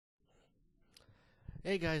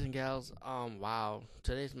Hey guys and gals, wow,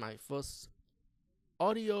 today's my first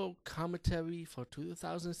audio commentary for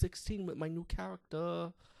 2016 with my new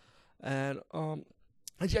character, and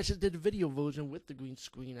I just did a video version with the green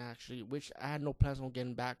screen actually, which I had no plans on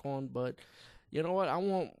getting back on, but you know what, I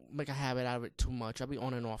won't make a habit out of it too much. I'll be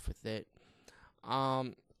on and off with it.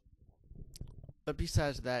 Um, but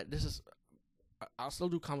besides that, I'll still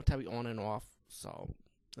do commentary on and off, so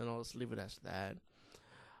let's leave it as that.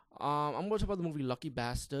 I'm going to talk about the movie Lucky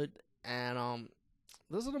Bastard, and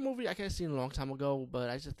this is a movie I could have seen a long time ago, but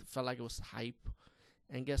I just felt like it was hype.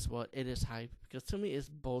 And guess what? It is hype because to me it's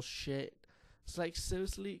bullshit. It's like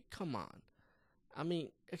seriously, come on. I mean,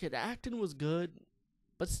 okay, the acting was good,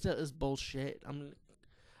 but still it's bullshit. I mean,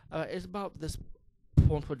 it's about this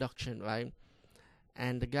porn production, right?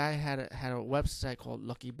 And the guy had a website called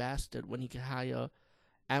Lucky Bastard when he could hire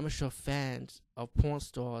amateur fans of porn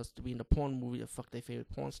stars to be in the porn movie to fuck their favorite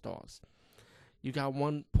porn stars. You got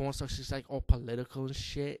one porn star, she's like all political and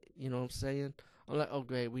shit. You know what I'm saying? I'm like, oh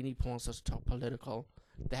great, we need porn stars to talk political.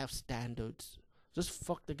 They have standards. Just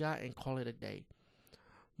fuck the guy and call it a day.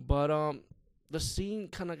 But the scene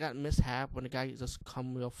kind of got mishap when the guy just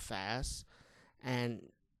come real fast, and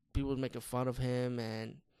people was making fun of him,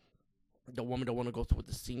 and the woman don't want to go through with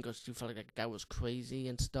the scene because she felt like that guy was crazy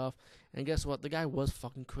and stuff. And guess what? The guy was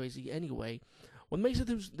fucking crazy anyway. What makes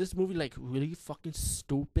this movie like really fucking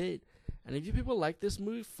stupid? And if you people like this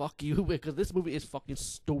movie, fuck you because this movie is fucking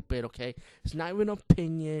stupid. Okay, it's not even an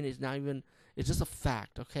opinion. It's not even. It's just a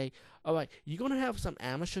fact. Okay. All right. You're gonna have some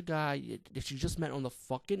amateur guy that you just met on the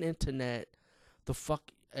fucking internet, the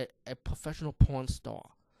fuck a professional porn star.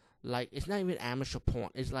 Like it's not even amateur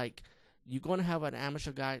porn. It's like you're gonna have an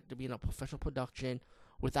amateur guy to be in a professional production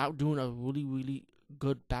without doing a really really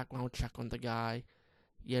good background check on the guy,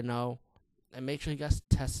 you know, and make sure he gets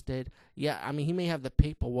tested. Yeah, I mean he may have the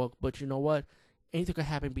paperwork, but you know what? Anything could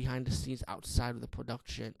happen behind the scenes outside of the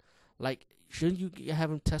production. Like, shouldn't you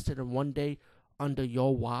have him tested in one day under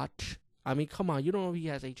your watch? I mean, come on, you don't know if he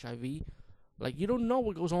has HIV. Like, you don't know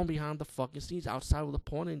what goes on behind the fucking scenes outside of the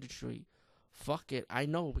porn industry. Fuck it, I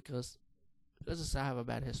know because let's just say I have a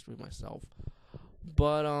bad history myself.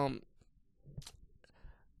 But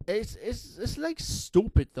it's like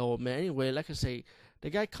stupid though, man. Anyway, like I say, the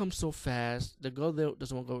guy comes so fast. The girl there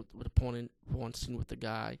doesn't want to go with the porn scene with the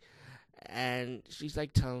guy, and she's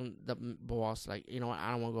like telling the boss like, you know what,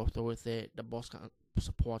 I don't want to go through with it. The boss kind of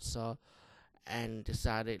supports her and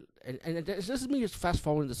decided, and this is me just fast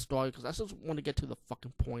forwarding the story because I just want to get to the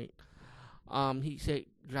fucking point. He said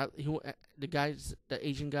the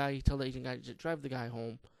Asian guy. He told the Asian guy to drive the guy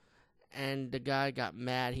home, and the guy got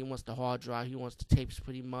mad. He wants the hard drive. He wants the tapes,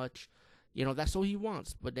 pretty much. You know, that's all he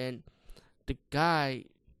wants. But then the guy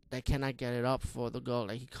that cannot get it up for the girl,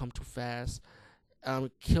 like he come too fast,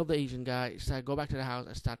 killed the Asian guy. Decided to go back to the house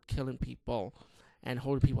and start killing people and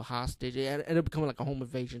holding people hostage. It ended up becoming like a home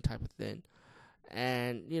invasion type of thing.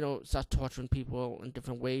 And you know, start torturing people in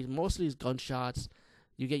different ways. Mostly it's gunshots.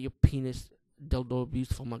 You get your penis dildo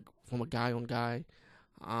abuse from a guy on guy.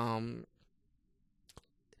 Um,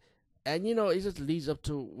 and you know it just leads up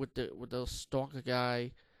to with the stalker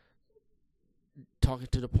guy talking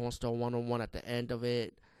to the porn star one on one at the end of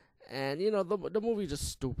it. And you know the movie's just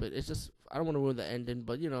stupid. It's just, I don't want to ruin the ending,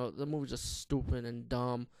 but you know the movie's just stupid and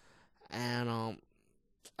dumb. And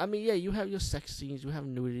I mean, yeah, you have your sex scenes, you have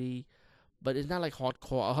nudity, but it's not like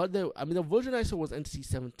hardcore. I mean the version I saw was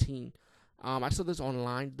NC-17. I saw this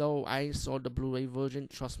online though. I saw the Blu-ray version.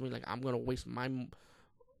 Trust me, like I'm gonna waste my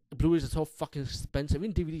Blu-rays are so fucking expensive.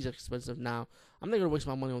 Even DVDs are expensive now. I'm not gonna waste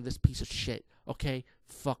my money on this piece of shit. Okay,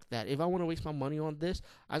 fuck that. If I want to waste my money on this,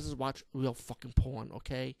 I just watch real fucking porn.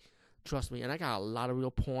 Okay, trust me. And I got a lot of real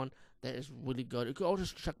porn that is really good. You could all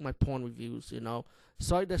just check my porn reviews. You know,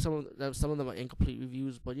 sorry that some of them are incomplete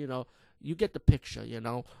reviews, but you know, you get the picture. You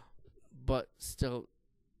know, but still,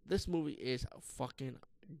 this movie is fucking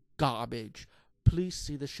garbage. Please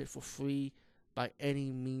see the shit for free by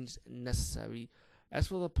any means necessary. As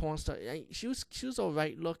for the porn star, she was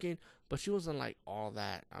alright looking, but she wasn't like all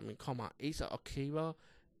that. I mean, come on, Asa Akira,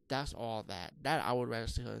 that's all that. That I would rather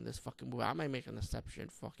see her in this fucking movie. I might make an exception.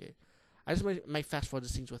 Fuck it. I just might fast forward the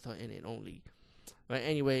scenes with her in it only. But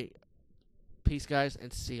anyway, peace, guys,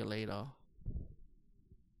 and see you later.